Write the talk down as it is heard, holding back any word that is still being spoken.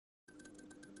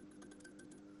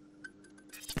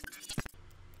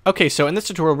Okay, so in this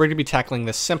tutorial, we're going to be tackling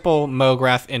this simple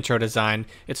MoGraph intro design.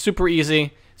 It's super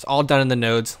easy. It's all done in the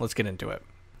nodes. Let's get into it.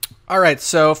 All right,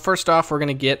 so first off, we're going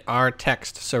to get our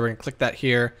text. So we're going to click that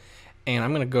here, and I'm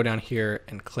going to go down here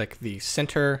and click the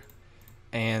center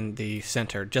and the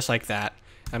center, just like that.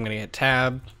 I'm going to hit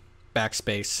tab,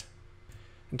 backspace,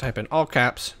 and type in all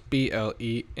caps,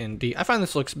 BLEND. I find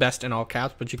this looks best in all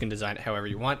caps, but you can design it however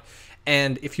you want.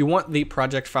 And if you want the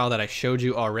project file that I showed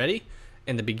you already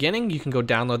in the beginning, you can go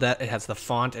download that. It has the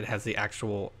font, it has the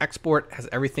actual export, it has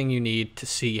everything you need to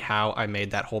see how I made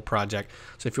that whole project.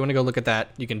 So if you want to go look at that,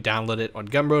 you can download it on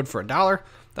Gumroad for $1.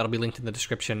 That'll be linked in the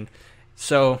description.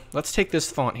 So let's take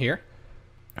this font here.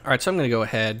 All right, so I'm going to go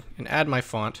ahead and add my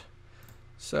font.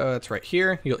 So that's right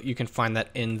here. You can find that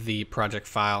in the project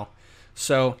file.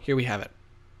 So here we have it.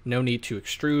 No need to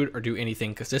extrude or do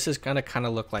anything because this is going to kind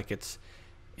of look like it's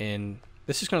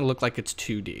this is going to look like it's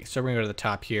 2D. So we're going to go to the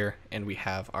top here and we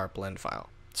have our blend file.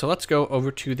 So let's go over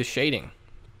to the shading.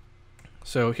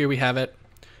 So here we have it.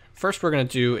 First we're going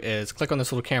to do is click on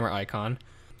this little camera icon,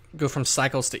 go from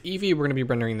cycles to Eevee. We're going to be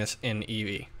rendering this in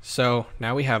Eevee. So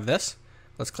now we have this.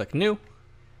 Let's click new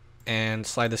and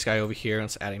slide this guy over here.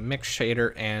 Let's add a mix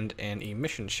shader and an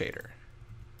emission shader.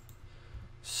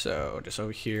 So just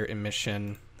over here,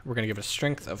 emission, we're going to give it a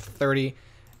strength of 30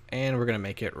 and we're going to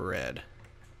make it red.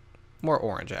 More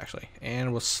orange actually.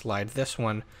 And we'll slide this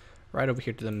one right over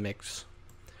here to the mix,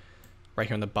 right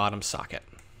here in the bottom socket.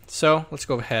 So let's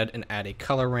go ahead and add a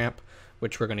color ramp,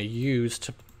 which we're going to use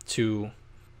to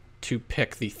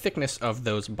pick the thickness of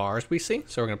those bars we see.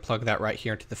 So we're going to plug that right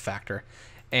here into the factor.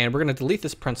 And we're going to delete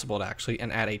this principled actually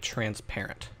and add a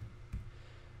transparent.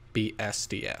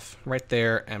 BSDF right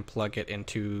there and plug it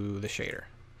into the shader.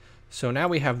 So now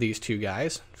we have these two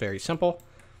guys, very simple.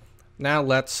 Now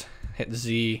let's hit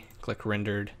Z, click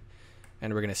rendered,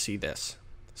 and we're going to see this.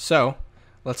 So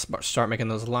let's start making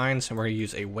those lines and we're going to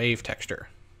use a wave texture.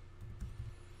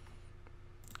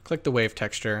 Click the wave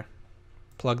texture,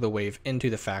 plug the wave into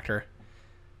the factor,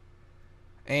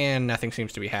 and nothing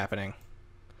seems to be happening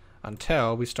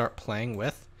until we start playing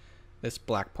with this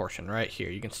black portion right here.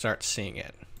 You can start seeing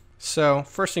it. So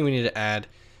first thing we need to add,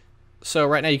 so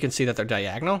right now you can see that they're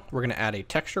diagonal. We're going to add a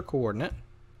texture coordinate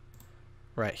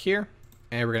right here,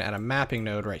 and we're going to add a mapping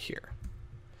node right here.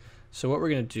 So what we're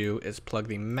going to do is plug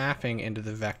the mapping into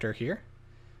the vector here,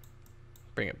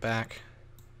 bring it back,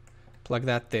 plug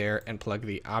that there, and plug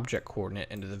the object coordinate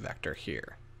into the vector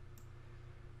here.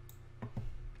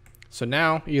 So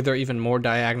now they're even more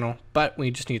diagonal, but we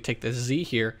just need to take this Z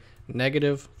here,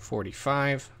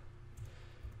 -45,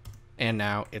 and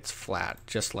now it's flat,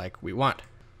 just like we want.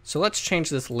 So let's change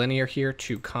this linear here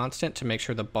to constant to make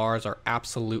sure the bars are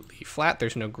absolutely flat.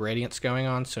 There's no gradients going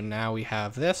on. So now we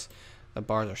have this. The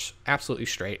bars are absolutely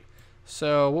straight.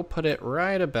 So we'll put it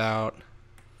right about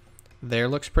there.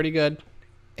 Looks pretty good.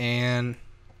 And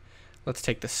let's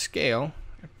take the scale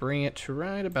and bring it to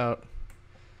right about,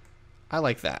 I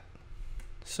like that.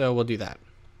 So we'll do that.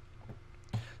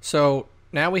 So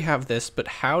now we have this, but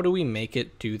how do we make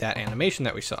it do that animation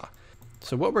that we saw?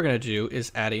 So what we're going to do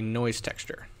is add a noise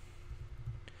texture.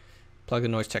 Plug the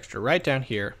noise texture right down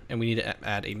here, and we need to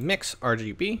add a mix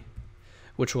RGB,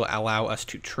 which will allow us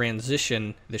to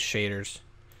transition the shaders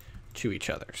to each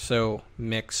other. So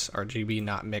mix RGB,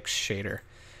 not mix shader,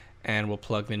 and we'll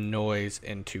plug the noise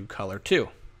into color 2.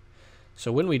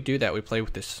 So when we do that, we play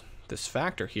with this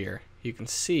factor here. You can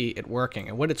see it working,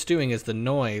 and what it's doing is the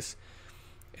noise,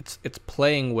 it's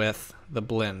playing with the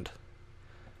blend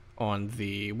on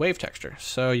the wave texture.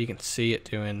 So you can see it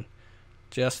doing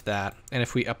just that. And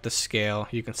if we up the scale,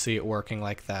 you can see it working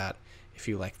like that. If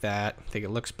you like that, think it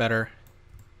looks better,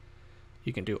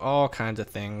 you can do all kinds of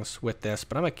things with this,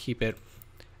 but I'm going to keep it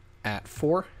at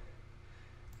 4.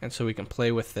 And so we can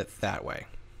play with it that way.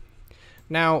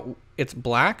 Now it's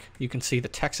black. You can see the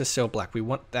text is still black. We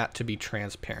want that to be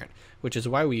transparent, which is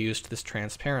why we used this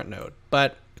transparent node,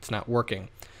 but it's not working.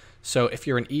 So if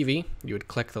you're in Eevee, you would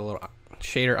click the little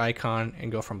shader icon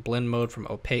and go from blend mode from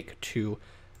opaque to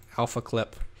alpha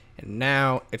clip, and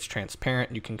now it's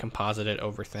transparent. You can composite it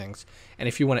over things. And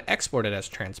if you want to export it as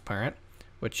transparent,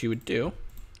 what you would do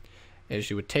is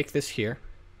you would take this here,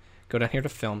 go down here to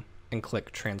film, and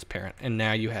click transparent, and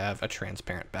now you have a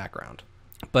transparent background.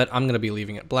 But I'm going to be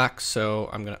leaving it black, so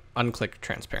I'm going to unclick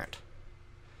transparent.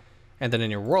 And then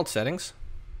in your world settings,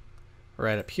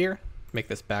 right up here, make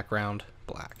this background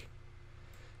black.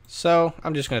 So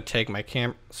I'm just going to take my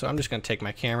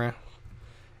camera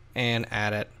and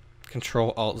add it.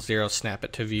 Control-Alt-0, snap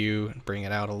it to view, and bring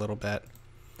it out a little bit.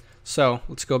 So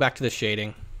let's go back to the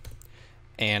shading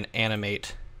and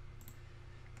animate.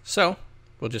 So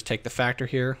we'll just take the factor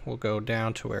here. We'll go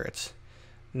down to where it's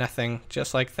nothing,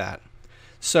 just like that.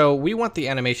 So we want the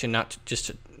animation not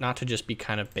to just be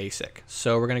kind of basic.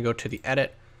 So we're going to go to the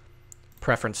Edit,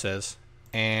 Preferences,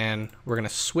 and we're going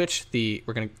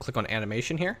to click on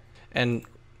Animation here, and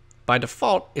by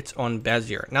default it's on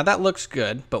Bezier. Now that looks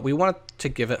good, but we want to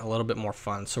give it a little bit more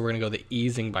fun, so we're going to go the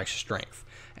Easing by Strength,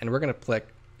 and we're going to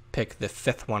pick the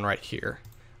 5th one right here,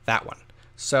 that one.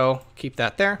 So keep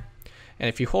that there, and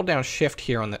if you hold down Shift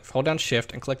here hold down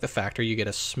Shift and click the factor, you get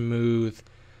a smooth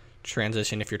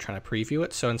transition if you're trying to preview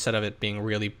it. So instead of it being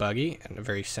really buggy and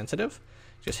very sensitive,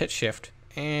 just hit Shift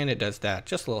and it does that.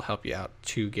 Just a little help you out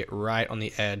to get right on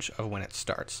the edge of when it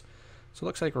starts. So it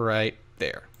looks like right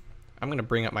there. I'm going to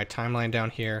bring up my timeline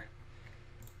down here,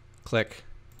 click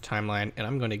timeline, and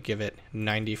I'm going to give it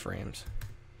 90 frames.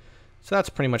 So that's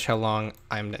pretty much how long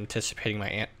I'm anticipating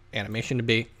my animation to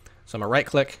be. So I'm going to right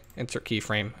click, insert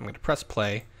keyframe. I'm going to press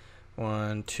play.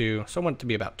 1, 2, so I want it to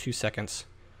be about 2 seconds.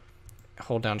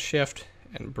 Hold down Shift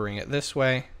and bring it this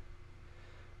way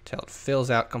till it fills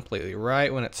out completely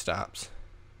right when it stops.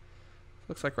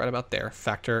 Looks like right about there.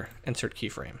 Factor, insert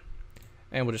keyframe.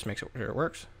 And we'll just make sure it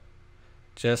works.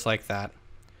 Just like that.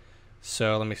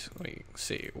 So let me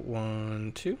see.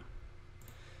 1, 2.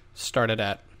 Start it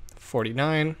at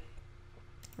 49.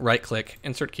 Right click,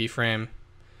 insert keyframe.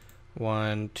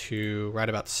 1, 2, right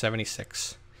about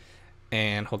 76.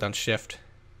 And hold down Shift.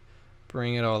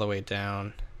 Bring it all the way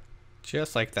down.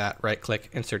 Just like that. Right click,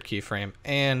 insert keyframe,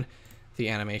 and the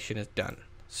animation is done.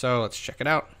 So let's check it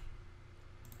out.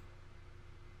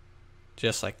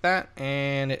 Just like that,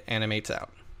 and it animates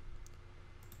out.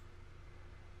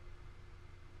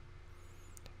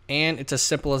 And it's as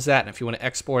simple as that. And if you want to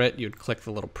export it, you'd click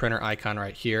the little printer icon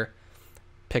right here.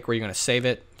 Pick where you're going to save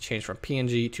it. Change from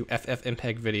PNG to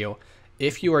FFmpeg video.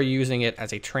 If you are using it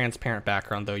as a transparent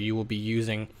background, though, you will be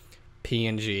using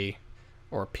PNG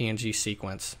or PNG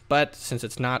sequence. But since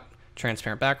it's not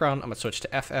transparent background, I'm going to switch to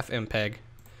FFmpeg.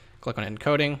 Click on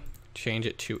encoding, change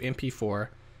it to MP4,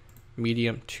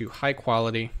 medium to high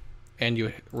quality, and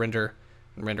you render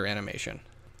animation.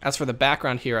 As for the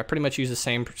background here, I pretty much use the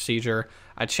same procedure.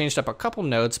 I changed up a couple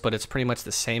nodes, but it's pretty much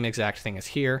the same exact thing as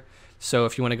here. So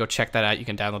if you want to go check that out, you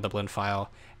can download the blend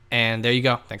file. And there you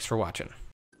go. Thanks for watching.